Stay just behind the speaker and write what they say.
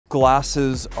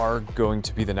Glasses are going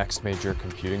to be the next major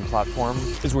computing platform.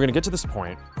 We're going to get to this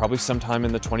point, probably sometime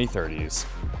in the 2030s,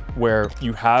 where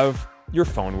you have your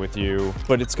phone with you,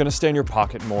 but it's going to stay in your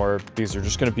pocket more because you're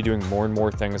just going to be doing more and more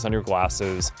things on your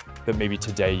glasses that maybe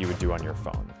today you would do on your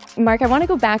phone. Mark, I want to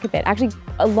go back a bit, actually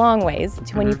a long ways,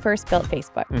 to when you first built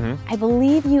Facebook. I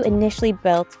believe you initially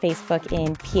built Facebook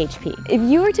in PHP. If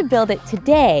you were to build it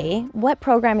today, what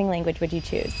programming language would you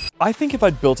choose? I think if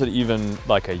I'd built it even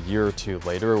like a year or two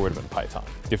later, it would have been Python.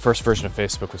 The first version of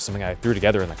Facebook was something I threw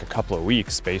together in like a couple of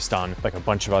weeks based on like a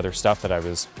bunch of other stuff that I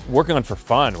was working on for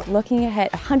fun. Looking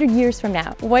ahead 100 years from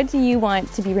now, what do you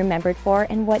want to be remembered for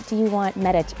and what do you want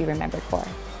Meta to be remembered for?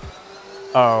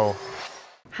 Oh.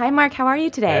 Hi Mark, how are you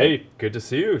today? Hey, good to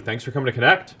see you. Thanks for coming to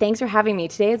Connect. Thanks for having me.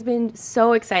 Today has been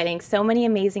so exciting, so many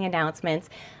amazing announcements.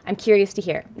 I'm curious to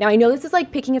hear. Now I know this is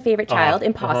like picking a favorite child,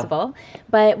 impossible,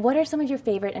 but what are some of your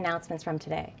favorite announcements from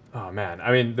today? Oh man,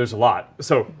 I mean, there's a lot.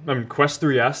 So, I mean, Quest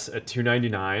 3S at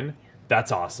 $299,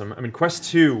 that's awesome. I mean, Quest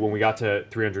 2, when we got to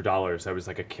 $300, that was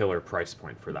like a killer price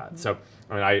point for that. So,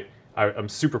 I mean, I'm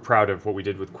super proud of what we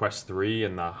did with Quest 3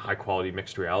 and the high quality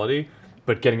mixed reality.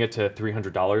 But getting it to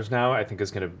 $300 now, I think is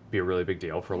going to be a really big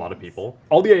deal for a lot of people.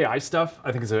 All the AI stuff,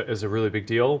 I think, is a really big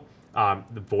deal.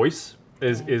 The voice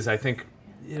is I think,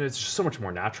 you know, it's just so much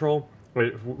more natural.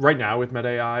 Right now with Meta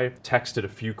AI, texted a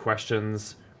few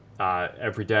questions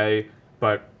every day,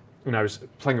 but when I was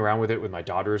playing around with it with my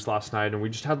daughters last night, and we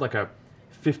just had like a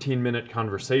 15-minute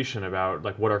conversation about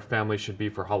like what our family should be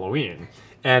for Halloween.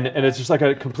 And it's just like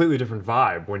a completely different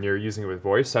vibe when you're using it with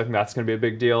voice. So I think that's going to be a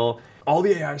big deal. All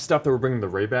the AI stuff that we're bringing, the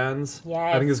Ray-Bans,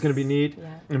 I think is going to be neat.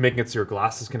 And making it so your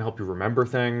glasses can help you remember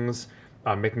things.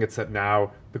 Making it so that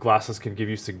now the glasses can give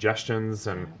you suggestions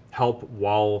and help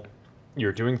while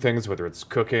you're doing things, whether it's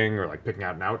cooking or like picking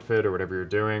out an outfit or whatever you're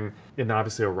doing. And then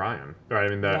obviously Orion,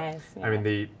 right? I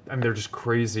mean, they're just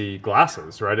crazy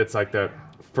glasses, right? It's like the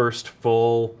first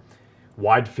full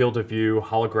wide field of view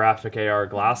holographic AR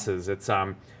glasses. It's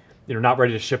you know, not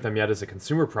ready to ship them yet as a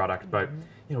consumer product, but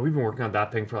you know, we've been working on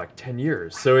that thing for like 10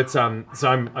 years. So it's so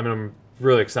I'm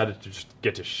really excited to just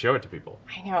get to show it to people.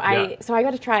 I know. So I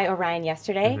got to try Orion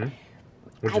yesterday. What'd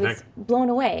you think? I was blown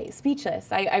away,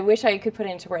 speechless. I wish I could put it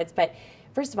into words, but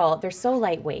first of all, they're so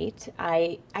lightweight.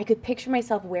 I could picture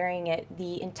myself wearing it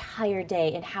the entire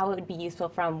day and how it would be useful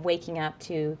from waking up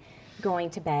to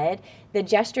going to bed. The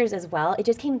gestures as well, it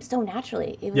just came so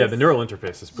naturally. Yeah, the neural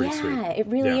interface is pretty sweet. Yeah, it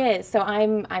really is. So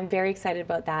I'm very excited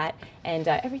about that and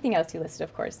everything else you listed,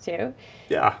 of course, too.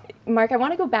 Yeah. Mark, I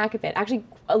want to go back a bit, actually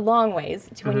a long ways,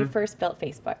 to when you first built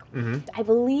Facebook. I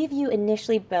believe you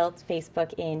initially built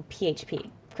Facebook in PHP.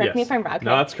 Correct me if I'm wrong.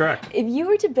 No, that's correct. If you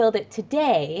were to build it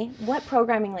today, what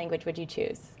programming language would you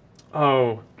choose?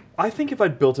 Oh, I think if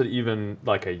I'd built it even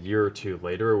like a year or two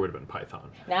later, it would have been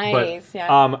Python. Nice,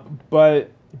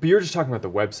 But you're just talking about the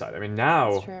website. I mean,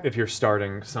 now if you're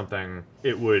starting something,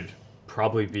 it would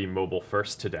probably be mobile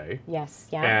first today. Yes,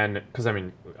 yeah. And because I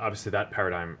mean, obviously that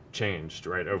paradigm changed,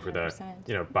 right, over the,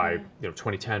 you know, by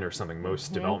 2010 or something,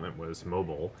 most development was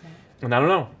mobile. And I don't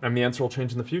know. I mean, the answer will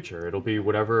change in the future. It'll be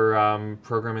whatever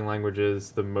programming language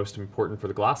is the most important for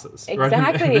the glasses,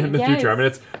 exactly. Right? in the future. I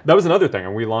mean, that was another thing.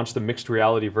 And we launched the mixed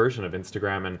reality version of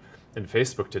Instagram and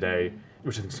Facebook today,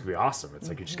 which I think is going to be awesome. It's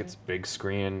like you just get this big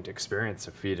screened experience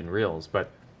of feed and reels.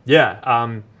 But yeah,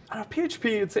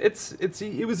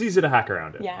 PHP, it was easy to hack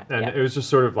around it. And it was just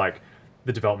sort of like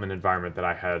the development environment that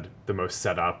I had the most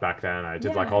set up back then. I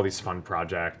did like all these fun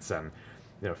projects, and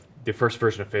you know, the first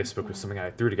version of Facebook was something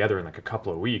I threw together in like a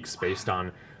couple of weeks based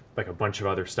on like a bunch of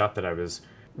other stuff that I was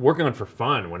working on for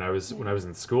fun when I was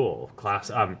in school, class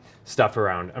stuff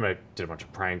around. I mean, I did a bunch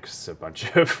of pranks, a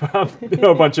bunch of you know,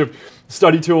 a bunch of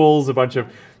study tools, a bunch of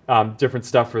different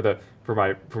stuff for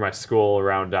my school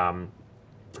around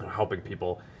helping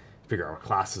people figure out what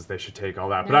classes they should take, all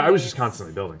that. But I was just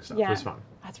constantly building stuff. It was fun.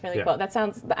 That's really cool. That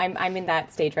sounds. I'm in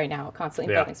that stage right now,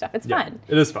 constantly building stuff. It's fun.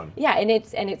 It is fun. Yeah, and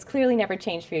it's clearly never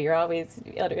changed for you. You're always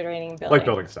iterating and building. Like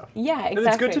building stuff. Yeah, exactly. And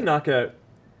it's good to not get,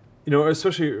 you know,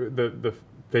 especially the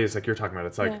phase like you're talking about.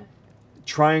 It's like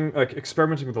trying, like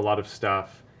experimenting with a lot of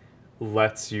stuff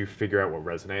lets you figure out what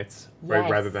resonates,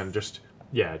 right? Rather than just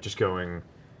going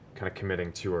kind of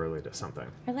committing too early to something.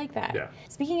 I like that. Yeah.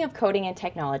 Speaking of coding and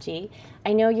technology,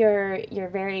 I know you're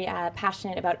very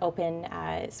passionate about open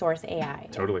source AI.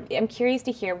 Totally. I'm curious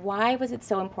to hear, why was it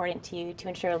so important to you to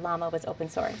ensure Llama was open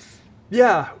source?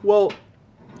 Yeah, well,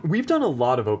 we've done a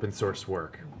lot of open source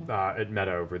work at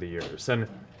Meta over the years, and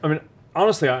I mean,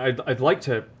 honestly, I'd like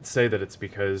to say that it's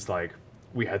because like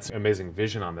we had some amazing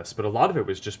vision on this, but a lot of it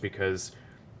was just because,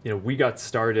 you know, we got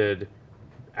started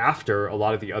after a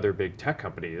lot of the other big tech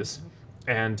companies,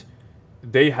 and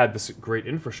they had this great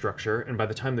infrastructure, and by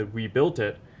the time that we built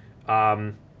it,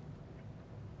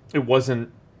 it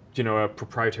wasn't, a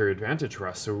proprietary advantage for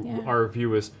us. So our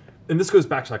view is, and this goes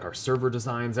back to like our server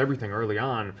designs, everything early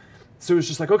on. So it's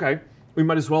just like, okay, we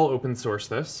might as well open source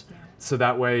this, so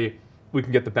that way we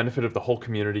can get the benefit of the whole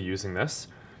community using this,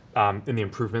 and the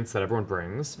improvements that everyone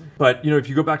brings. But if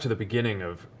you go back to the beginning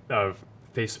of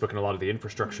Facebook and a lot of the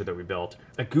infrastructure that we built,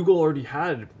 like Google already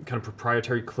had kind of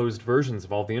proprietary closed versions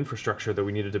of all the infrastructure that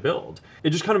we needed to build.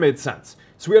 It just kind of made sense.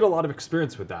 So we had a lot of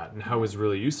experience with that and how it was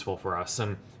really useful for us.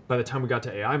 And by the time we got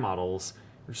to AI models,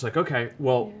 we're just like, okay,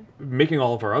 well, making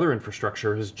all of our other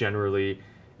infrastructure has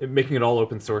making it all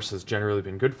open source has generally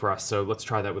been good for us. So let's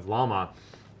try that with Llama.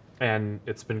 And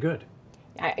it's been good.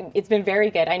 It's been very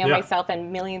good. I know myself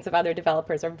and millions of other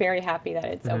developers are very happy that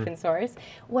it's open source.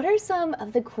 What are some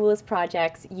of the coolest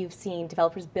projects you've seen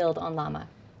developers build on Llama?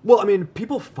 Well, I mean,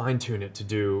 people fine-tune it to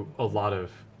do a lot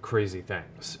of crazy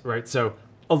things, right? So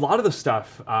a lot of the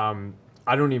stuff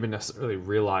I don't even necessarily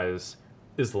realize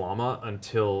is Llama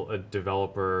until a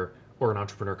developer or an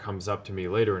entrepreneur comes up to me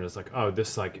later and is like, oh,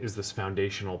 this is this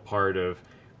foundational part of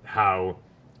how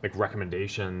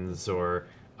recommendations or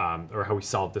how we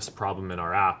solve this problem in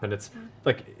our app. And it's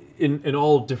like in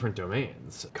all different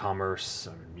domains, commerce,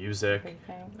 music.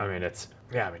 Everything. I mean, it's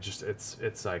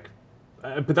like,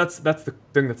 but that's the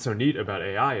thing that's so neat about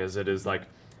AI is it is like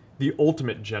the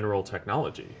ultimate general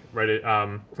technology, right?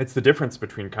 It's the difference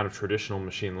between kind of traditional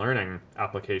machine learning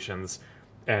applications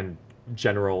and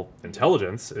general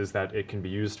intelligence is that it can be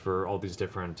used for all these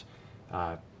different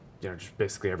just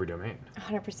basically every domain.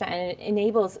 100%. And it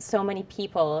enables so many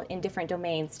people in different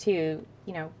domains to,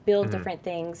 build different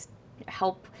things,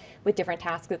 help with different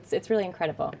tasks. It's really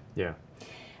incredible. Yeah.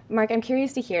 Mark, I'm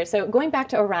curious to hear. So going back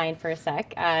to Orion for a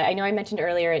sec, I know I mentioned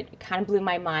earlier it kind of blew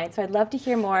my mind. So I'd love to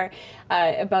hear more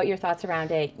about your thoughts around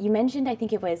it. You mentioned, I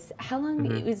think it was, how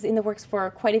long? It was in the works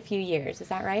for quite a few years. Is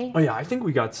that right? Oh, yeah. I think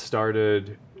we got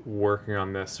started working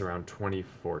on this around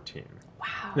 2014.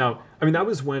 Wow. Now, I mean, that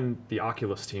was when the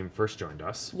Oculus team first joined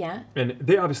us. Yeah. And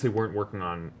they obviously weren't working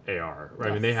on AR, right?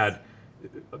 Yes. I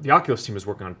mean, the Oculus team was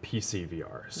working on PC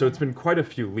VR. So it's been quite a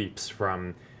few leaps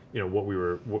from,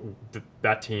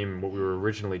 that team, what we were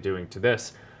originally doing to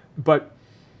this. But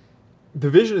the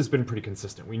vision has been pretty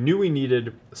consistent. We knew we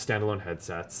needed standalone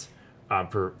headsets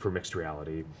for mixed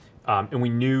reality. And we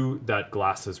knew that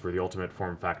glasses were the ultimate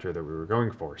form factor that we were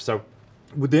going for. So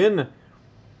within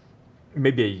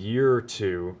maybe a year or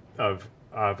two of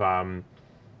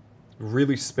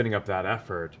really spinning up that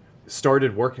effort,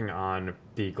 started working on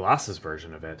the glasses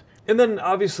version of it. And then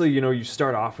obviously, you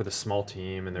start off with a small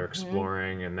team and they're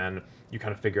exploring, and then you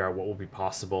kind of figure out what will be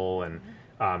possible. And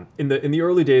in the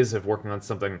early days of working on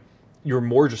something, you're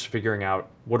more just figuring out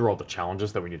what are all the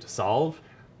challenges that we need to solve.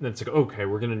 And then it's like, okay,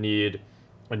 we're going to need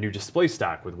a new display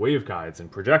stack with waveguides and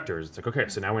projectors. It's like, okay,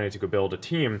 so now we need to go build a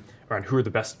team around who are the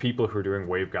best people who are doing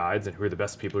waveguides and who are the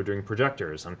best people who are doing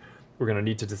projectors. And we're going to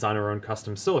need to design our own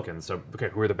custom silicon. So, okay,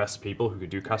 who are the best people who could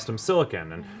do custom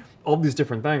silicon and all these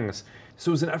different things.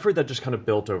 So it was an effort that just kind of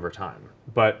built over time.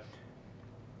 But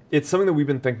it's something that we've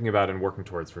been thinking about and working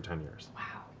towards for 10 years.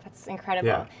 Wow, that's incredible.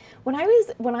 Yeah.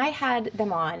 When I had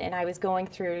them on and I was going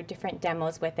through different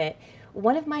demos with it,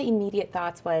 one of my immediate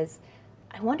thoughts was,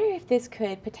 I wonder if this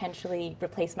could potentially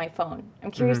replace my phone.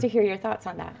 I'm curious to hear your thoughts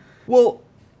on that. Well,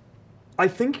 I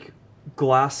think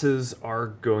glasses are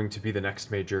going to be the next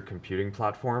major computing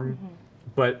platform,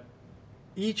 but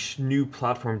each new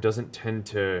platform doesn't tend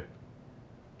to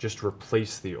just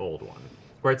replace the old one,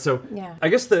 right? So I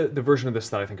guess the version of this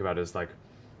that I think about is like,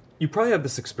 you probably have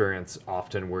this experience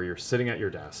often where you're sitting at your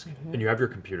desk and you have your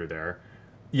computer there,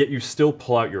 yet you still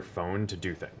pull out your phone to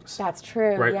do things. That's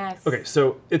true, right? Yes. Okay,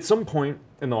 so at some point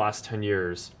in the last 10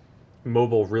 years,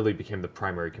 mobile really became the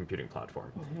primary computing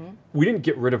platform. We didn't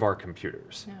get rid of our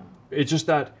computers. No. It's just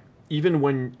that even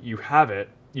when you have it,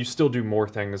 you still do more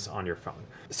things on your phone.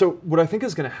 So what I think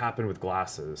is going to happen with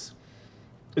glasses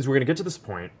is we're going to get to this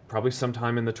point, probably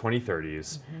sometime in the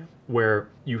 2030s, where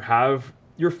you have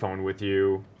your phone with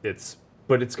you,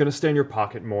 but it's going to stay in your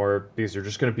pocket more because you're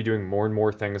just going to be doing more and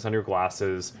more things on your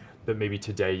glasses that maybe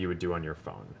today you would do on your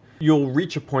phone. You'll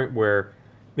reach a point where,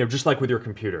 just like with your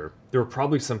computer, there are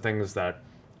probably some things that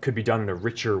could be done in a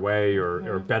richer way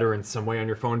or better in some way on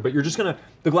your phone, but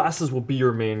the glasses will be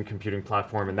your main computing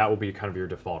platform, and that will be kind of your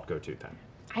default go-to thing.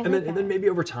 And then maybe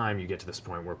over time you get to this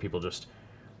point where people just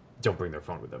don't bring their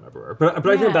phone with them everywhere. But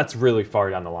I think that's really far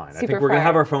down the line. I think we're going to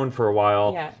have our phone for a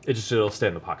while. Yeah. It'll stay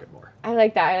in the pocket more. I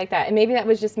like that. And maybe that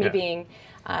was just me being,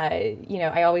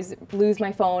 I always lose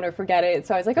my phone or forget it.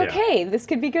 So I was like, okay, this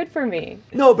could be good for me.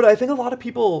 No, but I think a lot of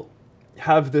people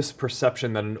have this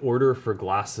perception that in order for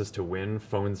glasses to win,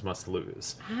 phones must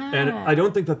lose. And I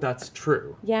don't think that that's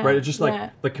true. Yeah, right? It's just yeah.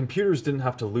 like computers didn't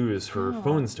have to lose for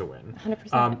phones to win.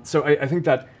 100%. So I think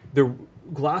that the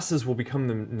glasses will become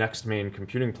the next main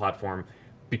computing platform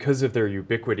because of their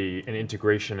ubiquity and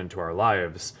integration into our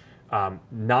lives.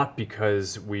 Not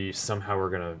because we somehow are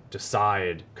going to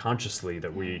decide consciously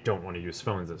that we don't want to use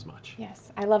phones as much.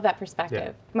 Yes, I love that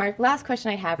perspective. Yeah. Mark, last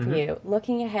question I have for you.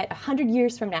 Looking ahead 100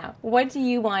 years from now, what do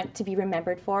you want to be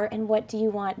remembered for, and what do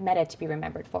you want Meta to be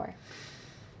remembered for?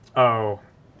 Oh,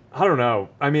 I don't know.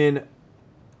 I mean,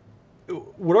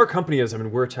 what our company is, I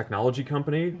mean, we're a technology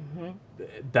company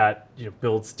that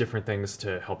builds different things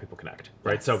to help people connect,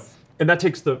 right? Yes. So, and that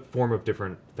takes the form of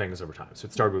different things over time. So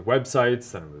it started with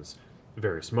websites, then it was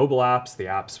various mobile apps. The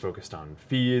apps focused on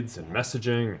feeds and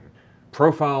messaging and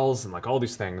profiles and like all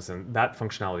these things, and that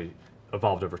functionality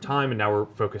evolved over time. And now we're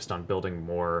focused on building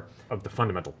more of the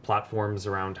fundamental platforms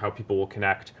around how people will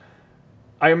connect.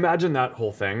 I imagine that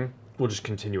whole thing will just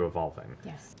continue evolving.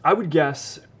 Yes. I would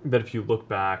guess that if you look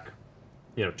back,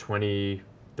 20,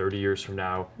 30 years from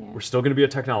now, we're still going to be a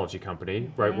technology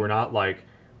company, right? We're not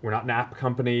an app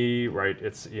company, right?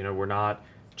 It's, we're not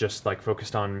just like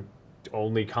focused on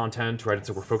only content, right?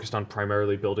 So we're focused on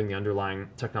primarily building the underlying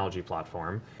technology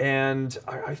platform. And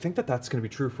I think that that's going to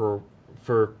be true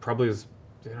for probably as,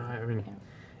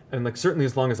 and like certainly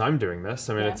as long as I'm doing this.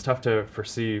 I mean, it's tough to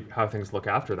foresee how things look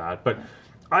after that. But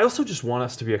I also just want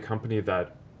us to be a company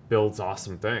that builds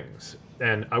awesome things.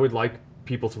 And I would like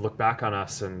people to look back on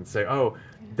us and say, oh,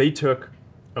 they took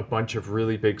a bunch of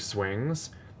really big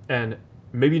swings, and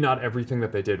maybe not everything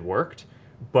that they did worked,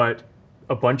 but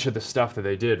a bunch of the stuff that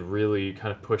they did really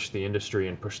kind of pushed the industry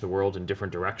and pushed the world in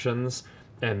different directions,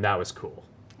 and that was cool.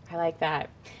 I like that.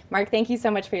 Mark, thank you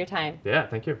so much for your time. Yeah,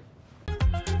 thank you.